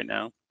about right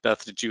now.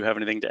 Beth, did you have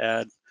anything to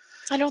add?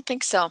 I don't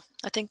think so.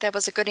 I think that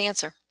was a good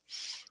answer.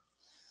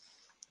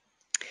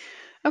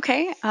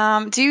 Okay.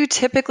 Do you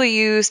typically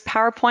use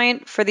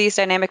PowerPoint for these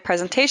dynamic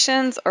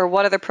presentations, or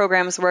what other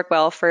programs work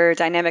well for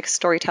dynamic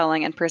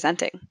storytelling and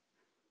presenting?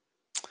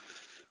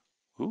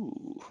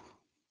 Ooh.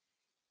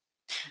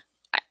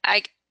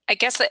 I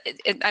guess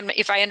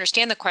if I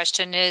understand the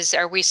question is,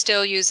 are we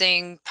still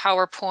using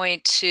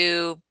PowerPoint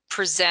to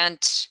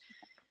present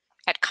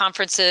at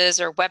conferences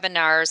or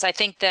webinars? I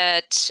think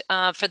that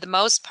for the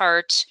most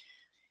part,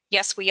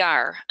 yes, we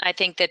are. I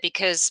think that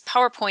because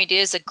PowerPoint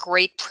is a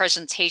great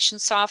presentation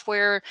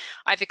software.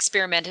 I've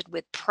experimented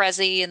with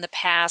Prezi in the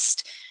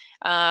past.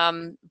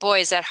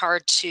 Boy, is that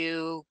hard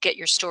to get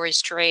your story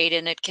straight,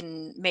 and it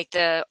can make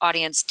the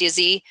audience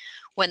dizzy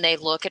when they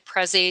look at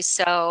Prezi.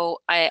 So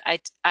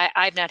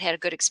I've not had a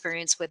good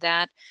experience with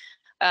that.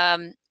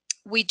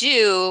 We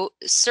do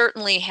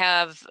certainly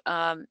have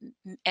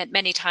at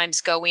many times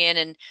go in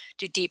and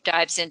do deep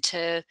dives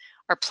into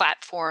our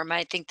platform.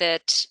 I think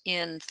that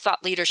in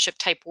thought leadership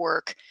type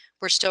work,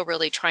 we're still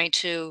really trying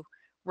to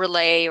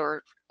relay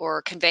or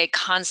convey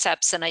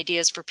concepts and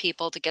ideas for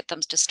people to get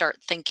them to start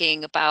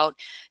thinking about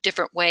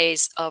different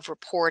ways of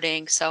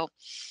reporting. So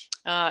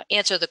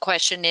answer the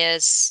question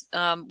is,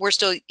 we're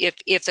still,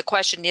 if the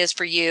question is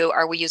for you,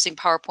 are we using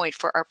PowerPoint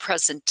for our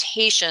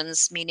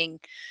presentations, meaning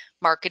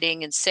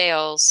marketing and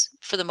sales?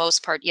 For the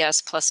most part,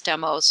 yes, plus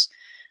demos.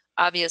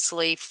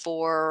 Obviously,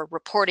 for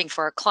reporting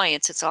for our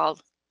clients, it's all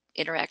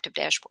interactive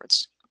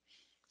dashboards.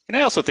 And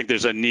I also think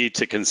there's a need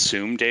to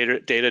consume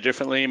data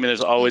differently.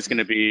 There's always going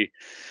to be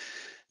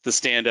the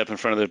stand up in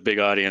front of the big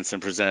audience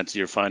and present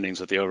your findings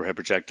with the overhead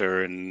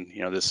projector, and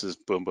this is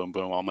boom, boom,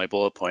 boom, all my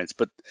bullet points.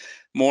 But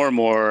more and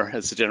more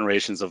as the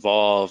generations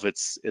evolve,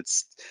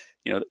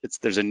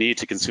 there's a need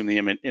to consume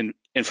the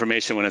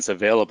information when it's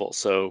available.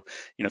 So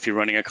if you're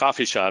running a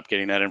coffee shop,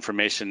 getting that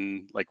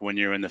information like when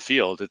you're in the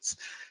field, it's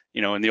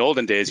in the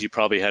olden days, you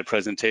probably had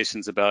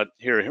presentations about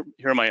here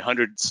are my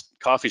 100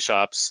 coffee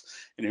shops,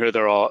 and here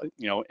they're all,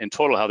 in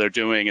total how they're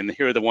doing, and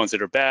here are the ones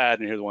that are bad,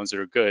 and here are the ones that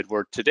are good.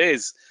 Where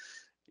today's,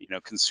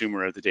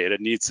 consumer of the data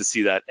needs to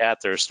see that at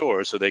their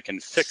store so they can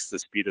fix the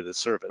speed of the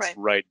service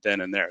right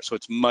then and there. So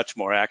it's much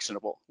more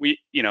actionable.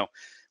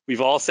 We've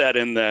all sat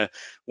in the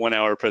 1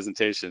 hour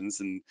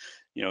presentations, and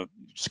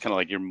just kind of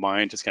like your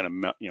mind just kind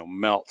of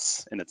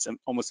melts, and it's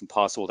almost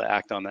impossible to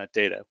act on that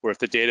data. Where if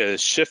the data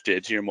is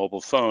shifted to your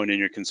mobile phone and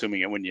you're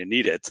consuming it when you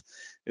need it,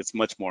 it's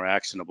much more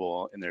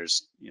actionable, and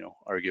there's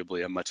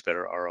arguably a much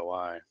better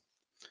ROI.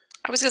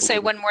 I was going to say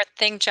one more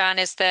thing, John,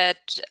 is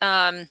that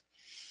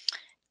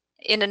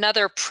in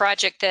another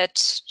project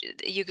that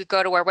you could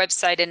go to our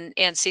website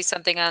and see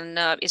something on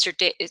is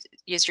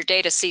your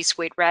data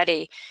C-suite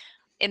ready?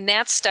 In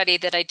that study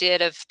that I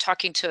did of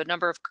talking to a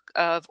number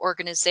of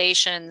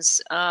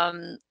organizations,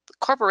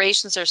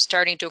 corporations are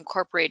starting to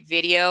incorporate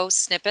video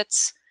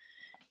snippets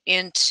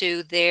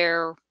into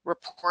their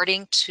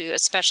reporting, to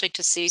especially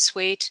to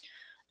C-suite.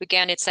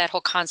 Again, it's that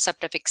whole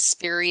concept of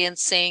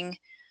experiencing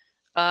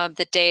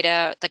the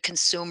data, the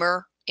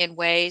consumer, in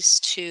ways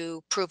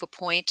to prove a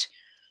point.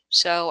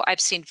 So I've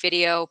seen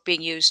video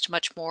being used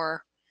much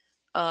more,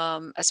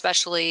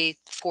 especially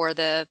for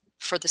the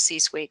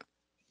C-suite.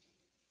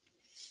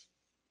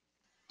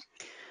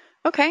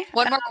 Okay.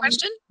 One more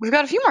question? We've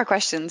got a few more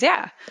questions.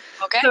 Yeah.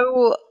 Okay.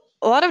 So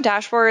a lot of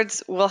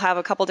dashboards will have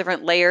a couple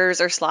different layers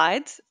or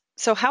slides.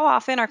 So how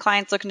often are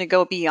clients looking to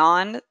go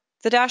beyond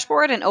the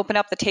dashboard and open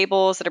up the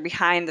tables that are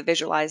behind the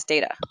visualized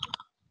data?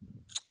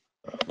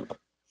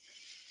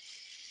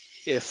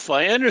 If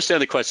I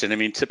understand the question, I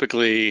mean,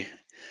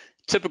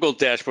 typical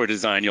dashboard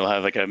design, you'll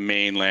have like a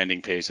main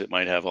landing page that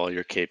might have all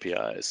your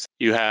KPIs.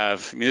 You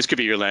have, I mean, this could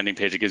be your landing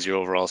page that gives you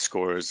overall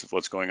scores of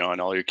what's going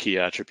on, all your key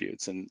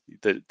attributes, and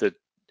the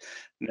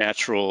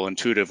natural,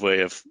 intuitive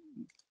way of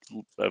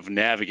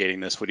navigating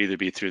this would either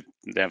be through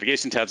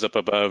navigation tabs up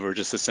above, or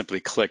just to simply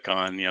click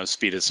on,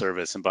 speed of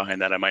service, and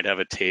behind that I might have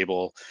a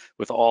table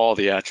with all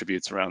the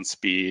attributes around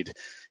speed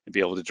and be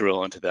able to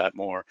drill into that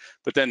more.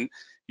 But then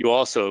you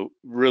also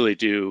really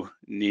do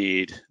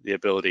need the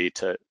ability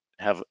to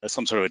have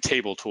some sort of a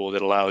table tool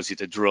that allows you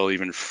to drill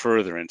even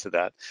further into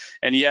that.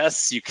 And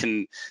yes, you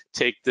can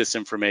take this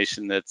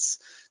information that's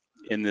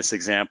in this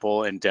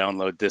example and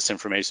download this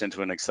information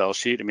into an Excel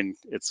sheet. I mean,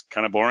 it's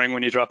kind of boring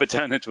when you drop it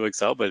down into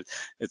Excel, but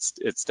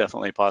it's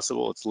definitely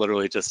possible. It's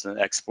literally just an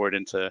export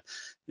into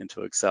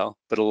Excel.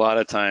 But a lot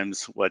of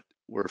times what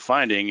we're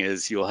finding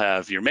is you'll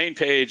have your main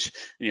page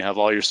and you have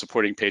all your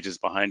supporting pages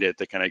behind it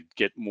that kind of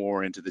get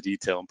more into the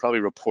detail and probably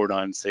report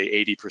on, say,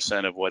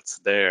 80% of what's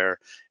there,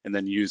 and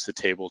then use the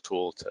table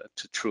tool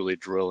to truly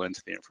drill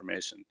into the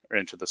information or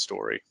into the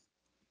story.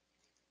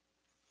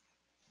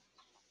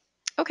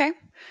 Okay.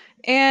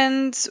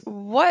 And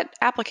what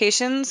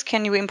applications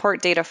can you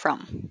import data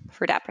from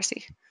for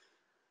DAPRESY?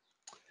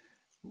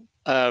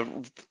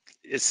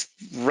 It's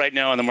right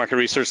now on the market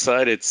research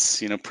side, it's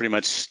pretty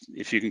much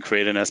if you can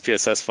create an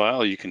SPSS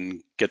file, you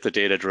can get the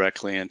data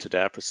directly into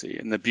DAPRESY.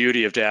 And the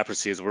beauty of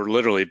DAPRESY is we're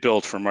literally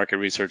built for market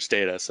research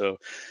data, so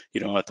you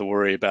don't have to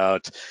worry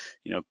about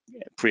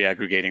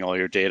pre-aggregating all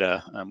your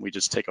data. We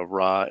just take a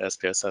raw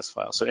SPSS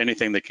file. So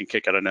anything that can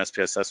kick out an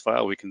SPSS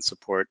file, we can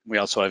support. We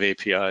also have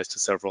APIs to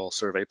several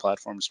survey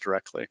platforms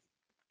directly.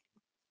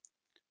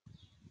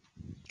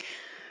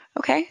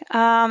 Okay.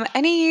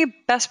 Any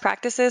best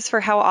practices for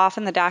how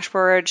often the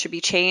dashboard should be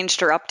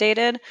changed or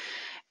updated?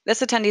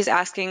 This attendee is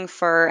asking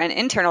for an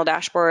internal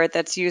dashboard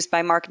that's used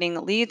by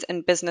marketing leads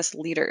and business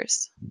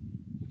leaders.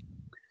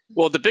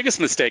 Well, the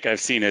biggest mistake I've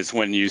seen is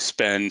when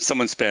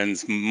someone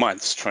spends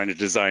months trying to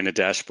design a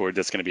dashboard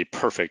that's going to be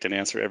perfect and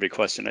answer every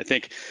question. I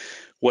think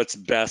what's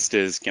best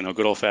is, good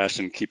old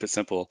fashioned, keep it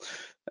simple,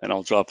 and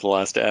I'll drop the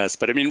last S.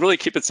 But I mean, really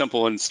keep it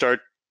simple and start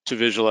to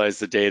visualize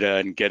the data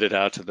and get it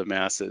out to the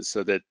masses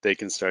so that they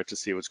can start to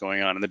see what's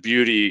going on. And the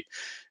beauty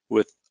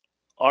with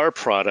our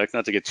product,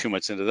 not to get too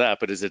much into that,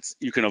 but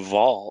you can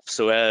evolve.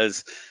 So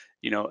as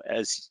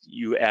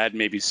you add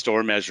maybe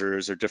store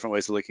measures or different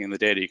ways of looking at the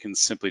data, you can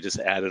simply just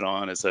add it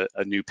on as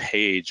a new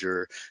page,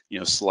 or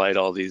slide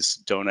all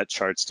these donut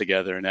charts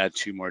together and add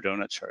 2 more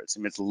donut charts. I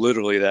mean, it's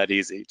literally that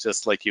easy,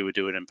 just like you would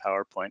do it in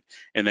PowerPoint,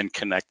 and then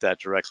connect that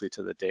directly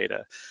to the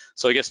data.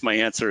 So I guess my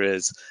answer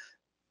is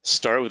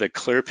start with a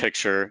clear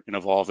picture and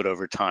evolve it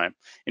over time.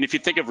 And if you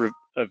think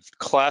of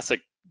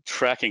classic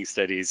tracking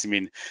studies, I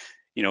mean,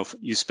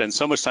 you spend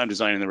so much time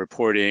designing the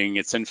reporting,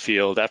 it's in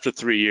field. After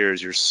 3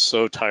 years, you're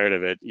so tired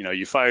of it.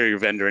 You fire your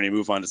vendor and you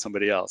move on to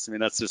somebody else. I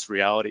mean, that's just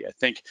reality. I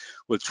think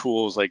with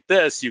tools like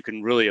this, you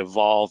can really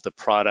evolve the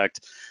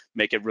product,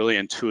 make it really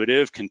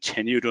intuitive,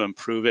 continue to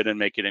improve it and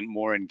make it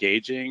more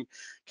engaging,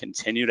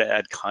 continue to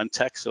add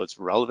context so it's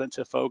relevant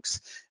to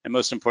folks, and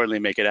most importantly,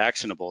 make it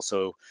actionable.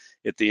 So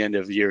at the end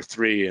of year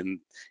 3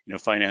 and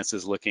finance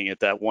is looking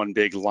at that one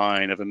big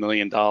line of $1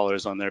 million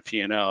on their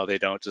P&L, they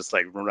don't just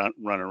like run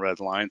a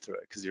red line through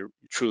it, because you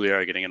truly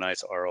are getting a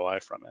nice ROI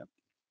from it.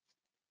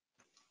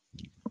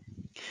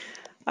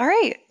 All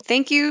right.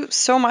 Thank you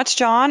so much,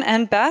 John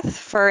and Beth,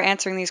 for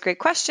answering these great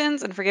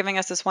questions and for giving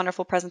us this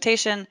wonderful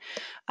presentation.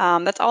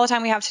 That's all the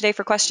time we have today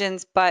for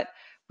questions, but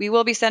we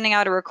will be sending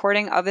out a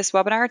recording of this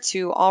webinar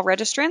to all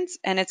registrants,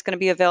 and it's going to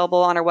be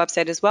available on our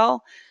website as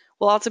well.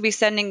 We'll also be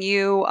sending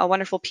you a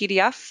wonderful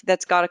PDF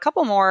that's got a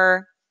couple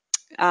more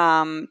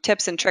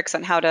tips and tricks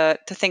on how to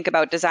think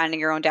about designing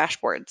your own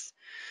dashboards.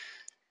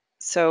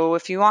 So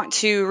if you want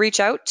to reach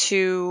out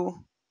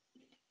to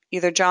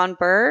either John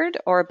Bird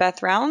or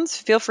Beth Rounds,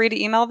 feel free to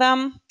email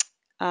them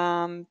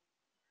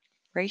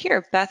right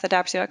here,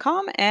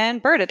 beth@dapresy.com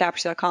and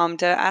bird@dapresy.com,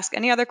 to ask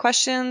any other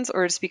questions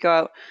or to speak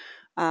about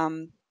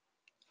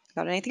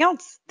anything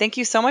else. Thank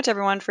you so much,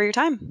 everyone, for your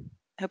time.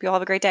 I hope you all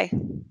have a great day.